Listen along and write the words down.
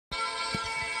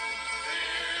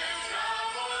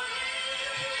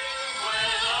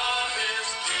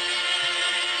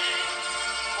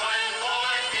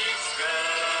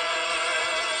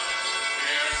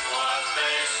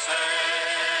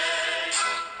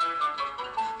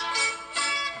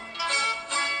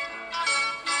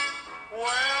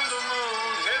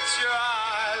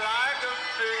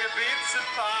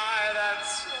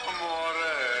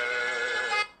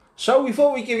So we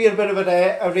thought we'd give you a bit of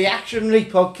a reactionary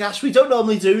podcast. We don't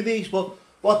normally do these, but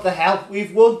what the hell?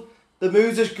 We've won. The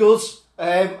mood is good,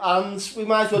 and we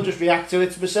might as well just react to it.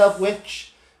 It's myself,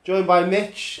 Witch, joined by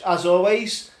Mitch, as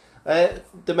always. There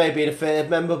may be a third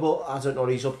member, but I don't know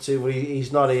what he's up to. But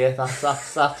he's not here.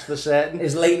 That's for certain.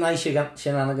 His late night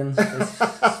shenanigans. Let's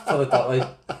put it that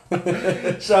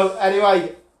way. So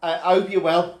anyway, I hope you're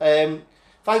well.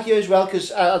 Thank you as well,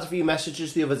 because I had a few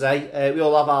messages the other day. We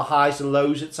all have our highs and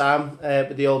lows at time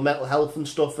with the old mental health and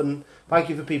stuff, and thank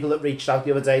you for people that reached out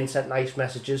the other day and sent nice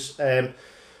messages.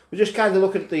 We just kind of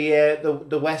look at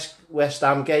the West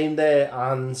Ham game there,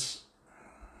 and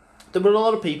there were a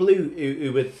lot of people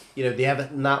who would, the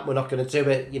Everton that we're not going to do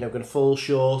it, going to fall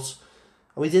short,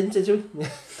 and we didn't, did we?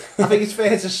 I think it's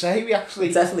fair to say we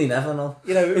actually definitely never know.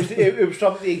 It was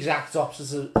probably the exact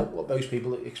opposite of what most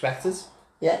people expected.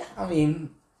 Yeah, I mean,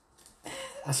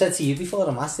 I said to you before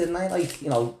the match, didn't I?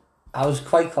 I was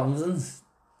quite confident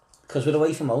because we're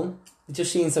away from home. We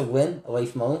just seem to win away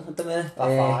from home at the minute. That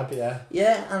vibe, yeah.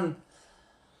 Yeah,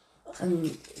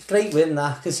 and great win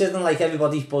that, considering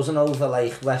everybody's buzzing over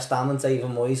West Ham and David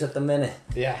Moyes at the minute.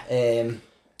 Yeah.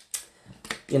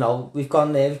 We've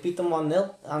gone there, we've beat them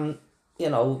 1-0, and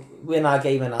win our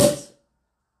game in hand.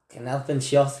 Can help in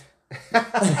shot.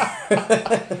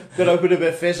 Been open a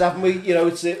bit of fizz, haven't we?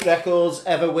 It's the records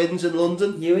ever wins in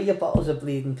London. You and your bottles of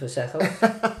bleeding Prosecco.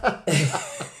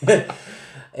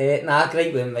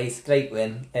 Great win, mate. Great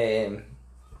win.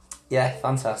 Yeah,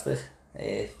 fantastic.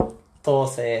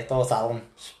 Thought Alan,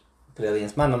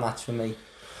 brilliant. Man of the match for me.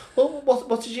 Well,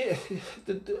 what did you...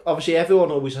 Obviously,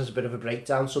 everyone always has a bit of a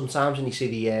breakdown sometimes when you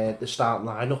see the starting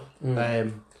lineup.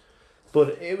 But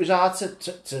it was hard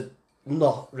to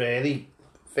not really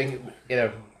think,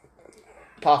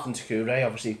 apart from Takure,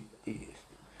 obviously.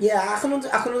 Yeah, I can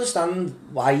understand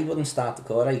why he wouldn't start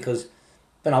Takure, because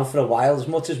been out for a while. As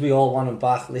much as we all want him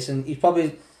back, listen, he's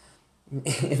probably,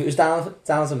 if it was down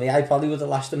to me, I probably would have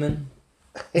lashed him in.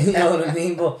 You know what I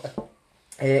mean? But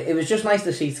it was just nice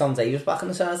to see Tom Davies back in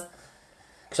the side,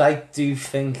 because I do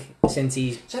think since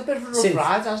he's... It's a bit of a rough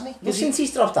ride, hasn't he? Well, since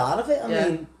he's dropped out of it, I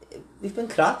mean, we've been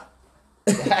crap.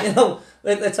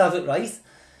 Let's have it right.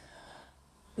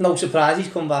 No surprise he's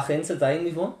come back in today and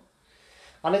we've won.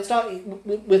 And it's not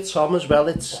with Tom as well.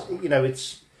 It's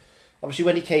it's obviously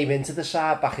when he came into the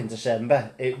side back in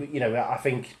December. I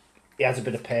think he had a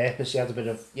bit of purpose. He had a bit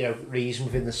of reason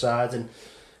within the side, and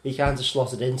he kind of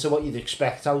slotted into what you'd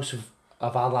expect out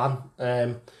of Alan.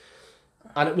 And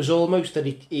it was almost that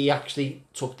he actually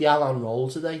took the Alan role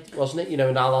today, wasn't it?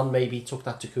 And Alan maybe took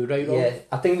that Takure role. Yeah,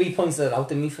 I think we pointed it out,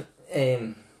 didn't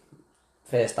we?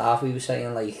 First half, we were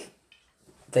saying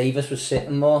Davis was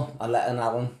sitting more and letting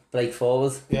Alan break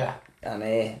forward. Yeah.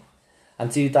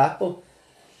 And do that, but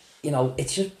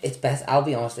it's better. I'll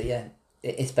be honest with you,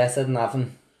 it's better than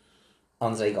having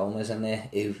Andre Gomez in there,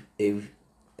 who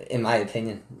in my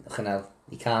opinion,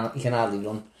 he can hardly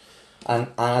run. And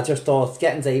I just thought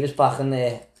getting Davis back in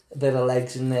there, a bit of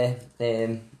legs in there,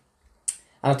 and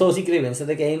I thought he grew into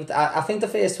the game. I think the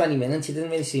first 20 minutes you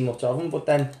didn't really see much of him, but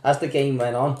then as the game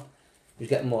went on, he was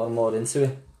getting more and more into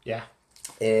it. Yeah.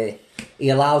 He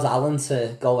allowed Alan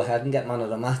to go ahead and get man of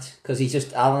the match,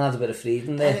 because Alan had a bit of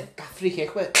freedom there. That free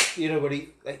kick where he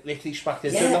literally smacked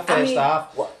into in the first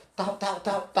half. What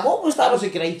was that? That was a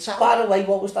great tackle. By the way,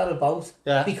 what was that about?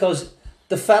 Yeah. Because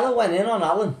the fella went in on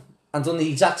Alan and done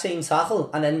the exact same tackle,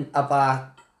 and then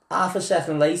about half a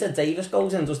second later, Davis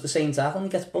goes in and does the same tackle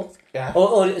and he gets booked. Yeah.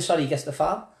 He gets the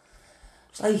foul.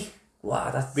 It's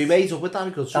wow, that's... We made up with that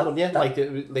because someone, literally,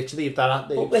 if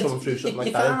someone threw something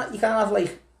like that. You can't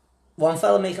have, one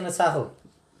fella making a tackle,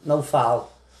 no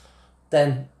foul.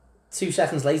 Then, 2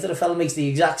 seconds later, the fella makes the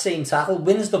exact same tackle,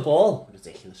 wins the ball.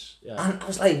 Ridiculous. Yeah. And I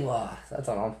was like, wow, I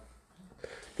don't know.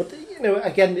 But,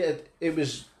 again, it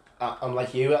was,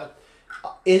 unlike you,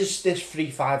 is this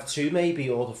 3-5-2 maybe,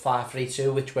 or the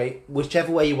 5-3-2,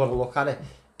 whichever way you want to look at it,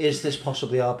 is this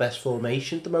possibly our best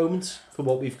formation at the moment for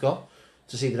what we've got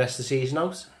to see the rest of the season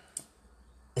out?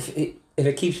 If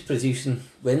it keeps producing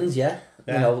wins, yeah.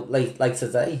 Like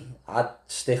today, I'd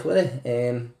stick with it.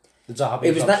 It was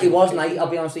nice. I'll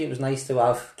be honest with you, it was nice to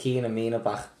have Keane and Mina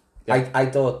back. Yeah. I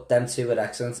thought them two were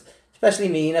excellent, especially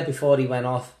Mina before he went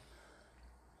off.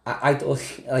 I thought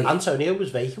Antonio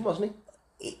was vacant, wasn't he?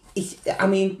 I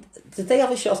mean, did they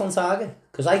have a shot on target?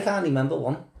 Because I can't remember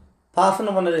one, apart from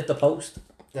the one that hit the post.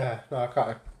 Yeah, no, I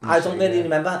can't. I don't really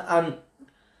remember. And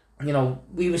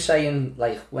we were saying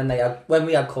when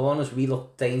we had corners, we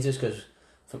looked dangerous because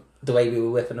the way we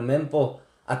were whipping them in. But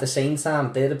at the same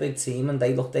time, they're a big team and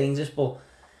they look dangerous. But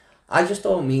I just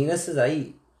thought Mina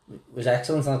today was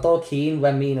excellent, and I thought Keane,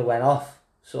 when Mina went off,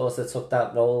 sort of took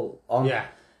that role on. Yeah.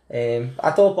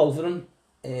 I thought both of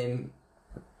them.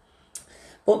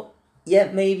 But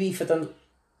yeah, maybe for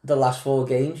the last 4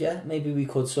 games, yeah, maybe we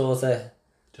could sort of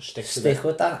Just stick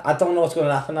with that. I don't know what's going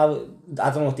to happen now. I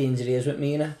don't know what the injury is with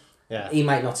Mina. Yeah. He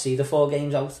might not see the 4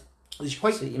 games out. He's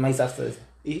quite... So you might have to...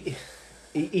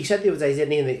 He said the other day,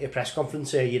 didn't he, in the press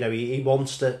conference here, you know, he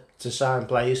wants to sign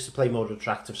players to play more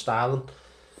attractive style. And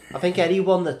I think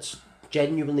anyone that's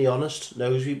genuinely honest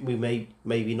knows we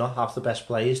maybe not have the best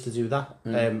players to do that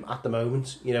at the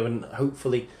moment, you know, and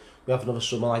hopefully we have another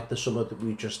summer like the summer that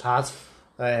we just had.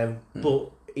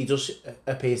 But he does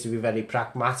appear to be very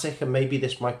pragmatic, and maybe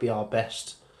this might be our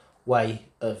best way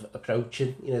of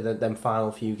approaching, you know, them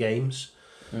final few games.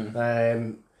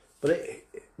 But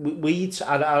we'd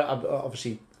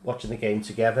obviously watching the game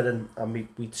together, and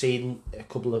we'd seen a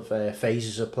couple of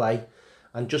phases of play,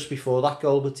 and just before that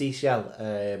goal with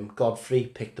TCL, Godfrey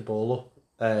picked the ball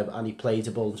up and he played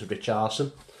the ball into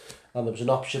Richarlison, and there was an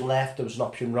option left, there was an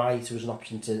option right, there was an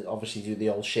option to obviously do the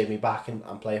old shimmy back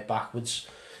and play it backwards,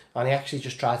 and he actually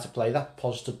just tried to play that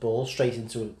positive ball straight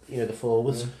into, you know, the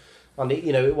forwards. And it,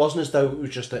 you know, it wasn't as though it was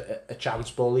just a chance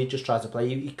ball. He just tried to play.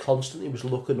 He constantly was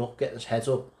looking up, getting his head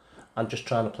up, and just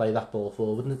trying to play that ball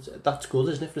forward. And that's good,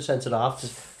 isn't it, for a centre half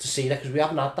to see that, because we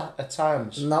haven't had that at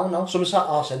times. No. Some of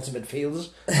our centre midfielders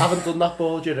haven't done that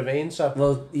ball. Do you know what I mean? So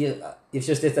Well, you've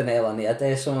just hit the nail on the head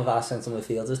there. Some of our centre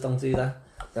midfielders don't do that.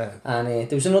 yeah. And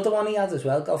there was another one he had as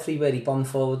well, Godfrey, where he bombed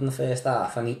forward in the first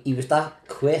half, and he was that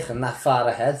quick and that far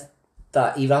ahead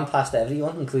that he ran past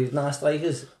everyone, including our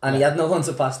strikers, and he had no one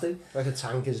to pass to. Like a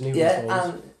tank, isn't he?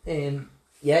 Yeah, and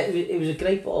it was a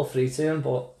great ball through to him,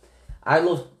 but I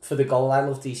loved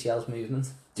DCL's movement.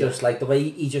 Just like the way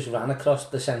he just ran across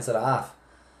the centre half.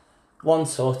 One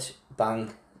touch,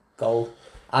 bang, goal.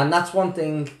 And that's one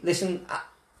thing, listen,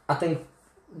 I think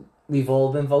we've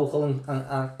all been vocal and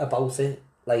about it.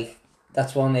 Like,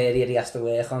 that's one area he has to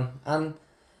work on. And,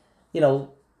 you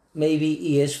know, maybe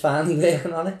he is finally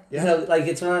working on it. Yeah. You know, like,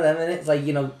 it's one of them, innit? It's like,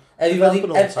 you know,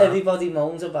 everybody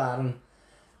moans about him,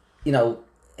 you know,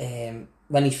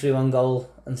 when he's through on goal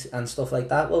and stuff like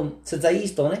that. Well, today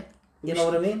he's done it. You know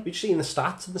what I mean? We've seen the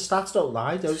stats, and the stats don't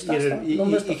lie, don't you?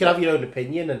 Numbers You can have your own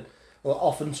opinion,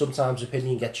 and sometimes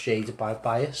opinion gets shaded by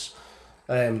bias,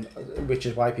 which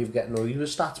is why people get annoyed with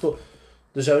stats. But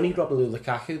there's only Romelu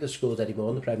Lukaku that scored any more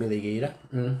in the Premier League era.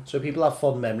 So people have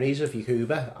fond memories of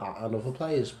Yakuba and other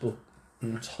players, but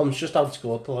Tom's just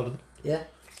outscored a lot of them. Yeah.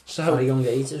 So At a young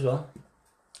age as well.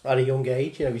 At a young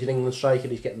age, you know, he's an England striker,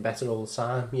 he's getting better all the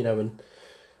time, you know,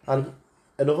 and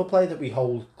another player that we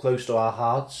hold close to our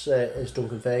hearts is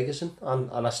Duncan Ferguson,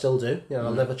 and I still do, you know,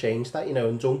 I'll never change that, you know,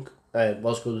 and Dunk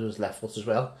was good with his left foot as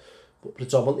well, but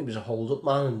predominantly was a hold-up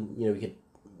man, and, you know, he could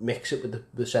mix it with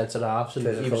the centre halves, and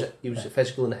he was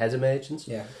physical in the header merchants.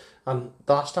 Yeah. And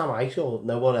the last time I saw,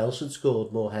 no one else had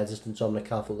scored more headers than Dominic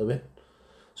Calvert-Lewin.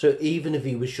 So even if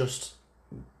he was just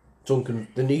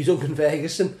the new Duncan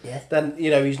Ferguson, then, you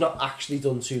know, he's not actually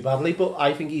done too badly, but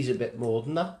I think he's a bit more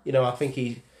than that. You know, I think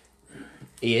he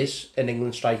is an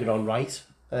England striker on right,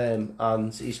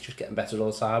 and he's just getting better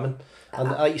all the time. And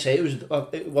like you say,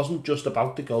 it wasn't just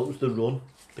about the goal; it was the run,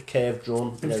 the curved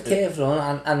run. It was the curved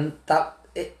run, and that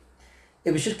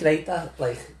it was just great that,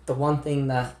 like, the one thing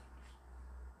that,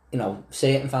 you know,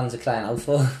 certain fans are crying out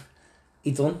for,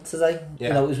 he done today.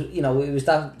 Yeah. You know, it was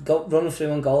that running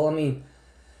through on goal. I mean,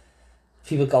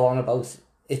 people go on about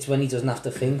it's when he doesn't have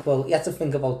to think. Well, he had to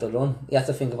think about the run. He had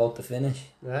to think about the finish.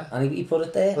 Yeah. And he put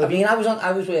it there. Well, I mean, I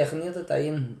was working the other day,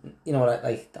 and, you know,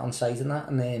 like on site and that,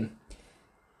 and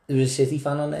there was a City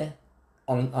fan on there,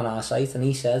 on our site, and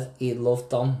he said he loved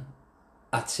Dom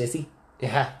at City.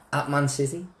 Yeah. At Man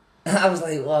City. I was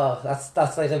like, wow,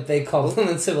 that's like a big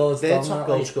compliment towards Their Dom. top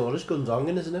goal scorer is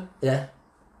Gundogan, isn't it? Yeah.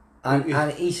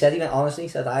 And he said, honestly, he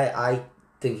said, I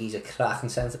think he's a cracking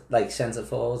centre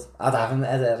forward. I'd have him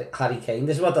at Harry Kane.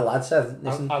 This is what the lad said.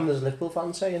 And there's Liverpool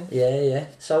fans saying. Yeah.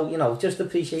 So, you know, just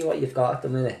appreciate what you've got at the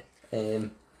minute.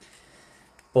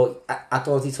 But I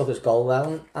thought he took his goal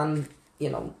well, and you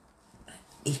know,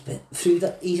 he's been through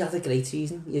that. He's had a great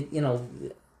season. You know,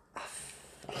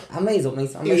 I'm made up,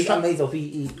 mate. I'm made up.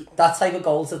 He that type of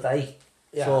goal today,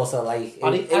 sort of like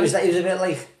it was a bit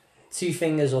like 2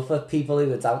 fingers up at people who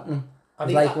were doubting him.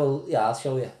 Well, yeah, I'll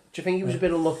show you. Do you think he was a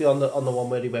bit unlucky on the one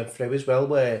where he went through as well,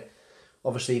 where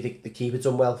obviously the keeper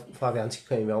done well, Fabianski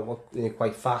came out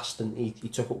quite fast, and he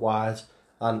took it wide,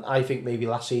 and I think maybe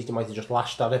last season he might have just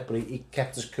lashed at it, but he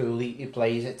kept his cool, he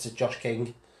plays it to Josh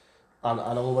King, and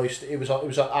almost it was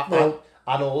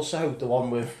and also the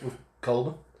one with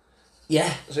Coleman.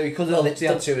 Yeah. So he could have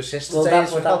literally had 2 assists Well, today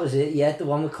as that was it. Yeah, the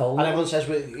one with Coleman. And everyone says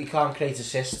he can't create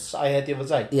assists. I heard the other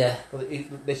day. Yeah. But he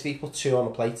literally put 2 on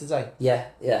the plate today. Yeah.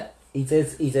 He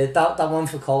did. That one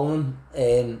for Coleman.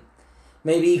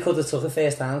 Maybe he could have took it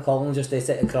first time. Coleman just did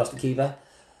it across the keeper.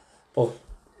 But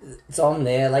it's on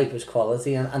there, like, it was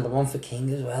quality. And the one for King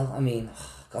as well. I mean,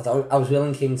 God, I was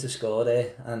willing King to score there.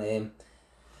 And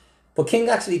but King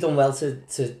actually done well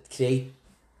to create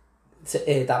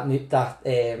that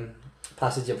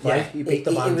passage of play. Yeah, he beat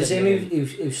the man. It was him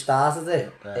who started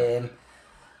it. Yeah.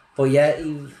 But yeah,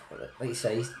 like you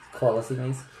say, quality,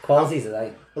 mate. Quality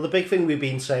today. Well, the big thing we've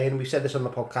been saying, we've said this on the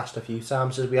podcast a few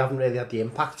times, is we haven't really had the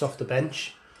impact off the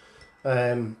bench.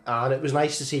 And it was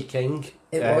nice to see King.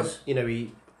 It was. You know,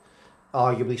 he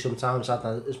arguably sometimes had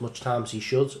as much time as he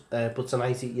should. But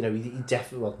tonight, he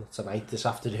definitely, well, not tonight, this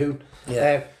afternoon.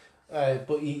 Yeah.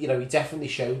 But he definitely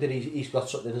showed that he's got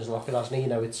something in his locker, hasn't he? You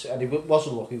know, and he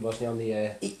wasn't lucky, wasn't he? On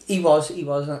the he was,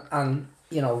 and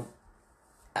you know,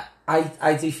 I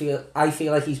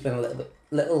feel like he's been a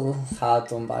little hard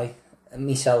done by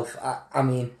myself. I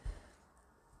mean,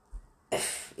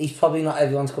 he's probably not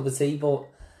everyone's cup of tea, but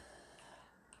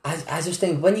I just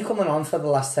think when you're coming on for the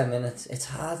last 10 minutes, it's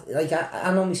hard. Like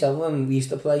I know myself when we used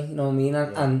to play, you know what I mean,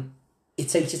 and it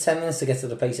takes you 10 minutes to get to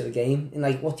the pace of the game. And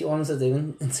like, what do you want to do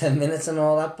in 10 minutes and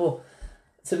all that? But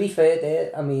to be fair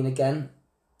there, I mean, again,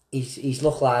 he's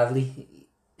looked lively.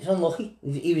 He's unlucky.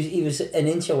 He was an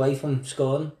inch away from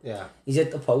scoring. Yeah. He's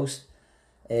hit the post.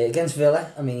 Against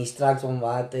Villa, I mean, he's dragged one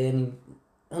wide there and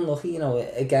he, unlucky, you know,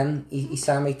 again, he's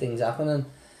trying to make things happen. And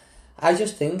I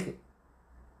just think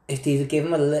if they'd give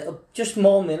him a little, just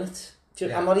more minutes.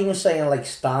 I'm not even saying like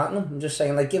starting him. I'm just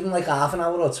saying like give him like half an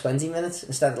hour or 20 minutes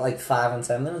instead of like 5 and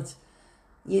 10 minutes.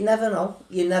 You never know.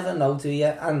 You never know, do you?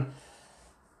 And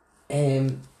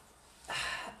I'm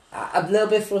a little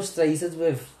bit frustrated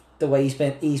with the way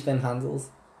he's been handled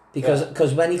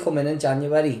because when he come in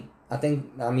January, I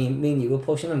mean me and you were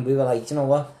pushing him. We were like, you know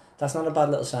what? That's not a bad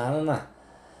little sign on that.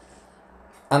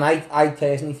 And I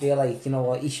personally feel like, you know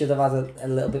what? He should have had a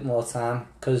little bit more time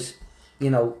because, you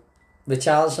know,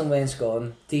 Richarlison weren't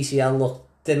scoring. DCL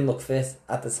didn't look fit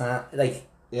at the time. Like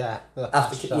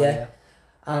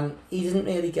and he didn't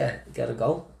really get a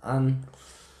goal. And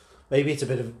maybe it's a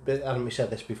bit of, and we said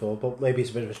this before, but maybe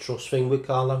it's a bit of a trust thing with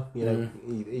Carlo. You know,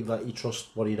 he trusts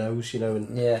what he knows. You know,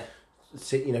 and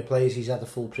you know, players he's had a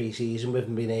full pre-season with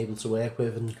and been able to work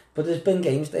with. And but there's been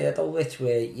games there though, which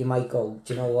where you might go,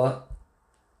 do you know what?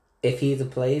 If he'd have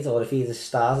played, or if he'd have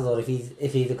started, or if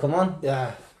he'd have come on,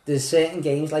 there's certain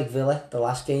games like Villa, the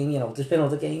last game, you know, there's been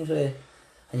other games where,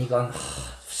 and you're going,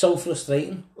 so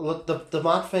frustrating. Well, the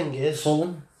mad thing is,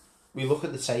 Fulham. We look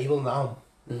at the table now,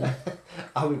 and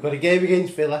we've got a game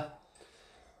against Villa.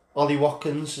 Ollie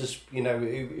Watkins is, you know,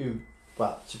 who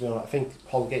well, to be honest, I think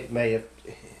Holgate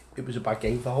it was a bad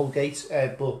game for Holgate,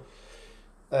 but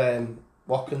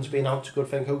Watkins being out's a good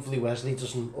thing. Hopefully Wesley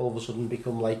doesn't all of a sudden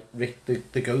become like Rick,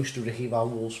 the ghost of Ricky Van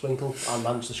Wolfswinkel and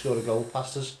manage to score a goal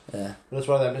past us. Yeah. But it's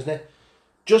one of them, isn't it?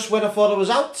 Just when I thought I was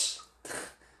out,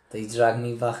 they drag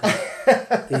me back.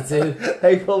 They do.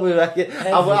 They pull me back in.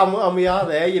 And we are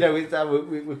there, you know,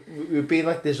 we've been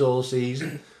like this all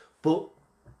season. But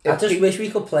I just wish we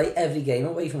could play every game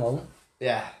away from home.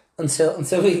 Yeah. Until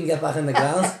we can get back in the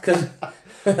ground. Cause,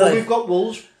 well, we've got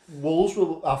Wolves. Wolves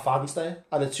were our fans there,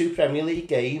 and the 2 Premier League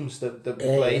games that we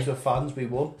played with fans, we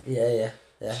won. Yeah.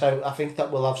 So I think that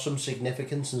will have some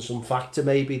significance and some factor,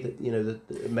 maybe that you know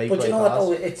that may. But you know what?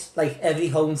 Though, it's like every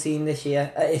home team this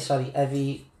year.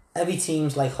 Every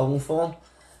team's like home form.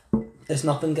 It's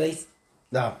not been great.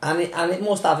 No. And it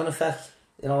must have an effect.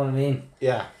 You know what I mean?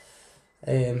 Yeah.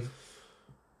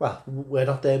 Well, we're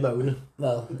not there moaning.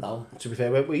 Well, no. To be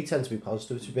fair, we tend to be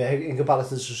positive. To be fair, in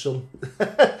comparison to some.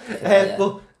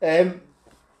 But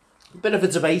bit of a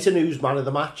debate on who's man of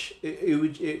the match.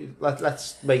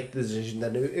 Let's make the decision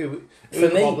then. Who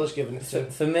Cobblers giving it to?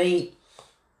 For me,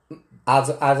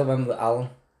 I remember Alan.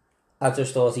 I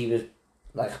just thought he was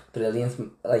like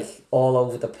brilliant, like all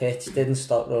over the pitch. Didn't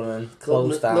stop running,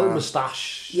 closed down. Little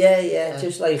moustache. Yeah,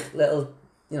 just like little,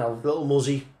 you know, little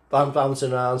muzzy.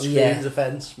 Bouncing around, screaming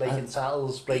defence, making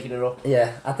tackles, breaking it up.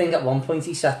 Yeah, I think at one point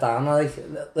he sat down like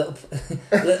little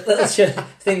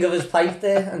thing of his pipe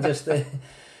there and just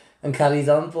and carried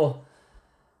on. But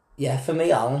yeah, for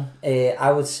me, Alan,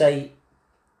 I would say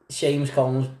Seamus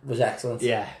Coleman was excellent.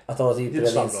 Yeah, I thought he didn't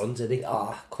stop run, did he?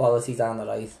 Quality down the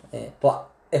right. But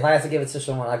if I had to give it to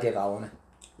someone, I'd give Alan it.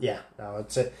 Yeah, no,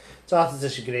 it's hard to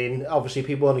disagree. And obviously,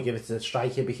 people want to give it to the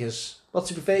striker because, well,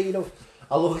 to be fair, you know.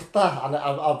 I look at that and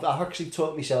I've actually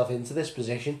talked myself into this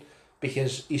position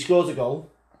because he scored a goal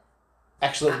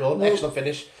excellent run, excellent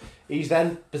finish. He's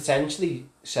then potentially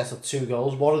set up 2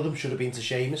 goals. One of them should have been to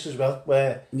Seamus as well,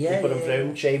 where he put him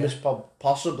through. Seamus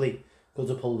possibly could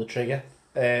have pulled the trigger,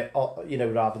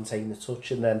 rather than taking the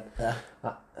touch, and then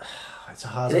it's a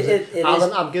hard.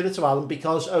 Alan, I'm giving it to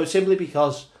Alan simply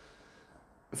because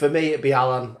for me it'd be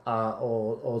Alan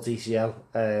or DCL,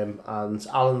 and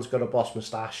Alan's got a boss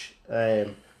moustache,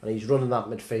 and he's running that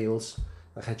midfield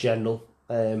like a general,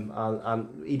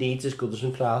 and he needs his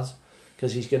Goodison crowd.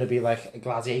 Because he's going to be like a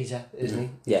gladiator, isn't he?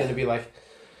 He's going to be like...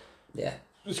 Yeah.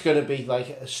 It's going to be like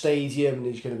a stadium, and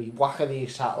he's going to be whacking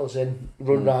these tattles in,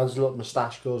 run round his little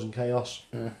moustache, causing chaos.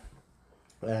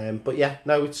 But yeah,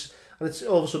 no, it's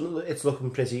all of a sudden it's looking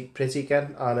pretty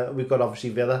again, and we've got obviously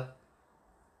Villa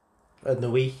in the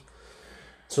week.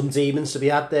 Some demons to be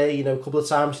had there, a couple of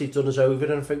times they've done us over,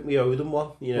 and I think we owe them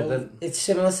one. It's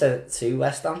similar to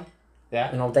West Ham.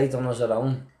 Yeah. They've done us their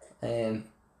own.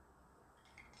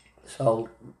 So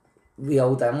we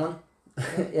owe them one.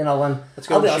 When I'll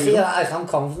be honest, I'm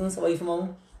confident away from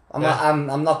home.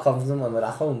 I'm not confident when we're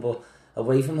at home, but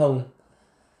away from home,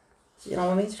 you know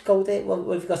what I mean? Just go there.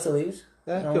 What have you got to lose?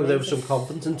 Yeah, go there with some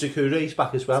confidence, and Takure's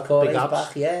back as well. Takure's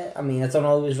back, yeah. I mean, I don't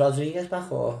know, is Rodriguez back,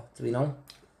 or do we know?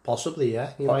 Possibly,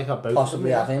 yeah. He might have both.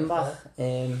 Possibly have him back.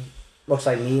 Looks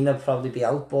like Mina probably be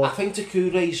out, but I think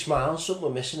Takure's smile's something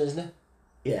we're missing, isn't it?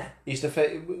 Yeah. He's the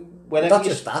not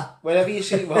just that. Whenever you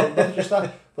see, well, not just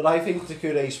that, but I think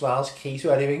Takure's smile's key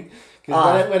to anything.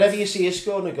 Because whenever you see him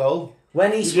scoring a goal,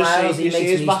 when he smiles, he makes me smile. You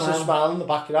see his massive smile in the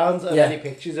background, and any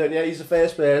pictures, and he's the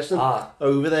first person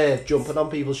over there jumping on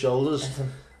people's shoulders,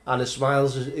 and his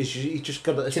smiles he's just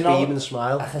got a beaming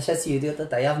smile. Like I said to you the other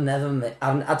day, I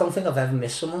don't think I've ever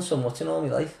missed someone so much in all my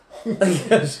life.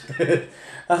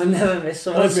 I've never missed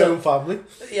someone. Like my own family.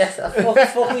 Yes, fuck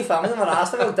my family. I'm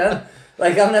asked about them.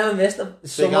 Like, I've never missed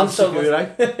someone so much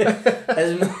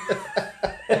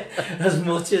as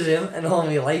much as him in all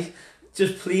my life.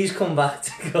 Just please come back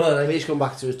to God. Please come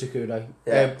back to us, Takure.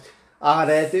 Yeah.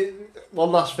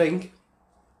 One last thing.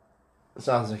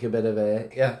 Sounds like a bit of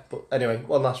but anyway,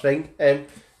 one last thing.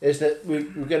 Is that we're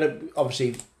going to,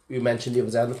 obviously, we mentioned the other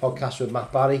day on the podcast with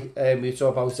Matt Barry, we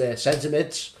talk about centre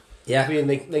mids being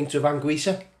linked to Van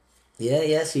Guisa.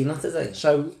 Yeah, seen that today.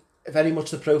 So, very much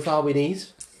the profile we need.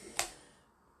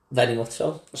 Very much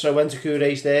so. So when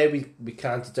Takure's there, we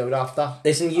kind of don't have that.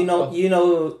 Listen, you know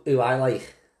who I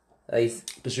like, right?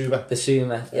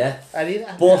 Basuma, yeah. I'd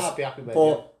be happy with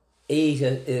him. He's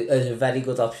a very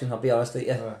good option, I'll be honest with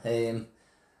you.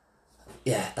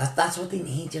 That's what they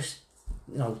need, just,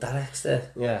 that extra,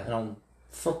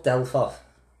 fuck Delph off.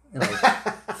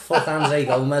 Fuck Andre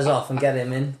Gomez off and get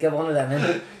him in. Get one of them in.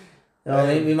 You know what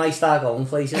I mean? We might start going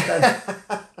places then.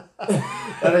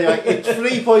 Anyway, it's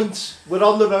 3 points. We're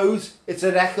on the road. It's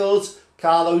a record.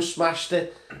 Carlos smashed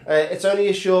it. It's only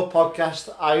a short podcast.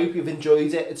 I hope you've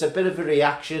enjoyed it. It's a bit of a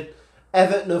reaction.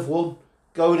 Everton have won.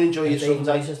 Go and enjoy your Sunday. David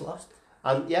Moyes has lost.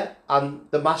 And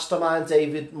the mastermind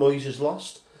David Moyes has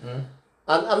lost.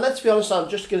 And let's be honest, I'm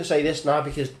just going to say this now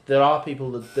because there are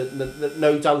people that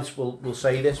no doubt will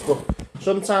say this, but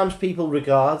sometimes people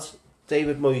regard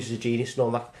David Moyes as a genius and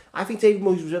all that. I think David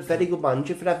Moyes was a very good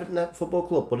manager for Everton Football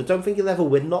Club, but I don't think he'll ever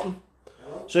win nothing.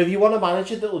 So if you want a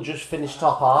manager that will just finish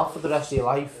top half for the rest of your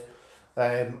life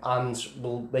and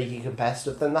will make you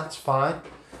competitive, then that's fine.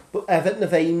 But Everton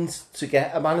have aimed to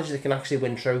get a manager that can actually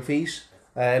win trophies.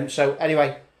 So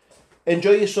anyway,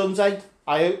 enjoy your Sunday.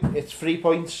 I hope it's 3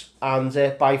 points, and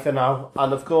bye for now.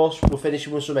 And of course, we're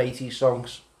finishing with some 80s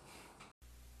songs.